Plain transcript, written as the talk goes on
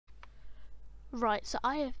Right, so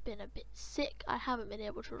I have been a bit sick. I haven't been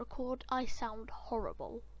able to record. I sound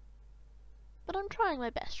horrible. But I'm trying my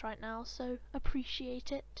best right now, so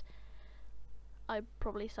appreciate it. I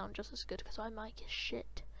probably sound just as good because my mic is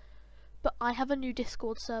shit. But I have a new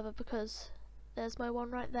Discord server because there's my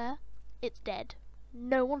one right there. It's dead.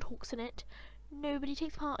 No one talks in it. Nobody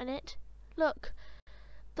takes part in it. Look,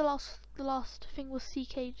 the last thing was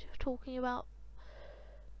CK talking about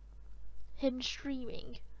him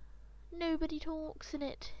streaming. Nobody talks in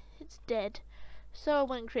it. It's dead. So I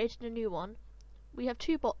went and created a new one. We have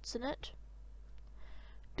 2 bots in it.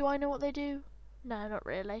 Do I know what they do? No, not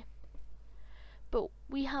really. But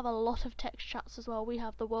we have a lot of text chats as well. We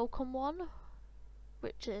have the welcome one,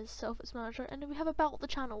 which is self-explanatory, and then we have about the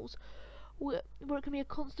channels, where it can be a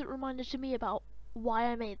constant reminder to me about why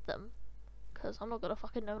I made them, because I'm not gonna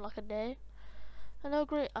fucking know like a day. And oh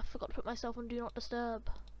great, I forgot to put myself on Do Not Disturb.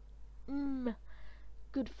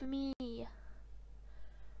 Good for me.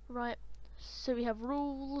 Right, so we have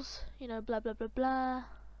rules, you know, blah blah blah blah,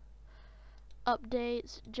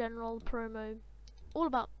 updates, general, promo, all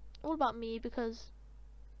about me, because,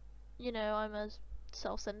 you know, I'm a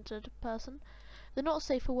self-centered person. The not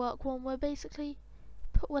safe for work one, where basically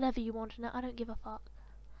put whatever you want in it, I don't give a fuck.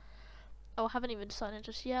 Oh, I haven't even signed in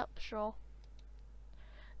just yet. Sure.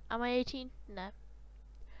 Am I 18? No.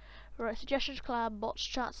 Right, suggestions, collab, bots,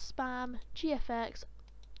 chats, spam, GFX.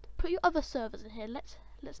 Put your other servers in here.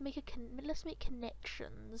 Let's make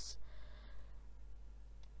connections.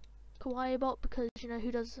 Kawaii bot, because you know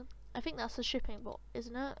who does. I think that's a shipping bot,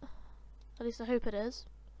 isn't it? At least I hope it is.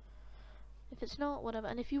 If it's not, whatever.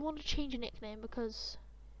 And if you want to change your nickname because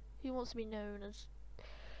he wants to be known as,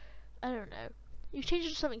 I don't know, you change it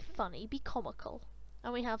to something funny, be comical.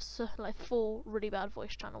 And we have like 4 really bad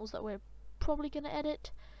voice channels that we're probably gonna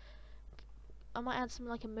edit. I might add some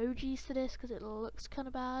like emojis to this because it looks kind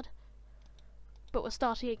of bad. But we're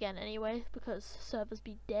starting again anyway because servers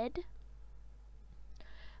be dead.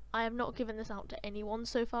 I have not given this out to anyone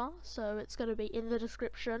so far, so it's going to be in the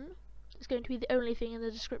description. It's going to be the only thing in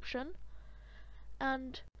the description.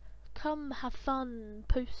 And come have fun,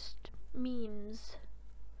 post memes.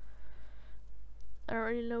 I don't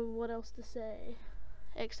really know what else to say.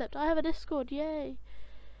 Except I have a Discord, yay!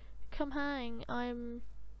 Come hang. I'm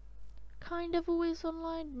kind of always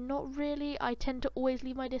online, not really. I tend to always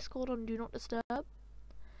leave my Discord on Do Not Disturb.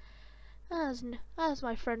 As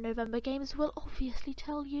my friend November Games will obviously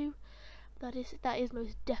tell you, that is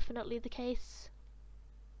most definitely the case.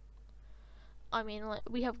 I mean, like,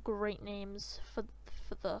 we have great names for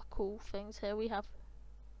the cool things here. We have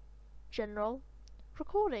General,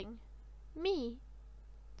 Recording, me,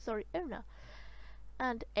 sorry, Owner,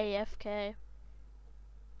 and AFK.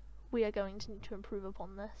 We are going to need to improve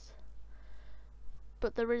upon this.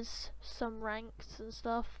 But there is some ranks and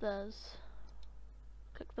stuff. There's,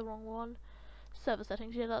 click the wrong one. Server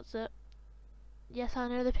settings, yeah, that's it. Yes, I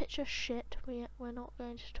know the picture shit. We're not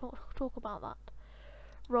going to talk about that.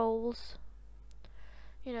 Roles.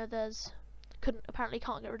 You know, there's apparently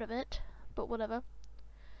can't get rid of it, but whatever.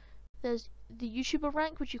 There's the YouTuber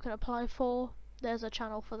rank, which you can apply for. There's a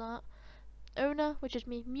channel for that. Owner, which is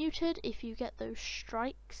me, muted if you get those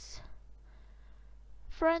strikes.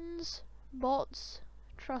 Friends, bots,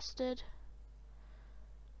 trusted,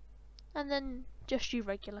 and then just you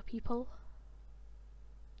regular people.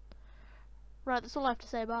 Right, that's all I have to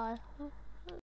say, bye.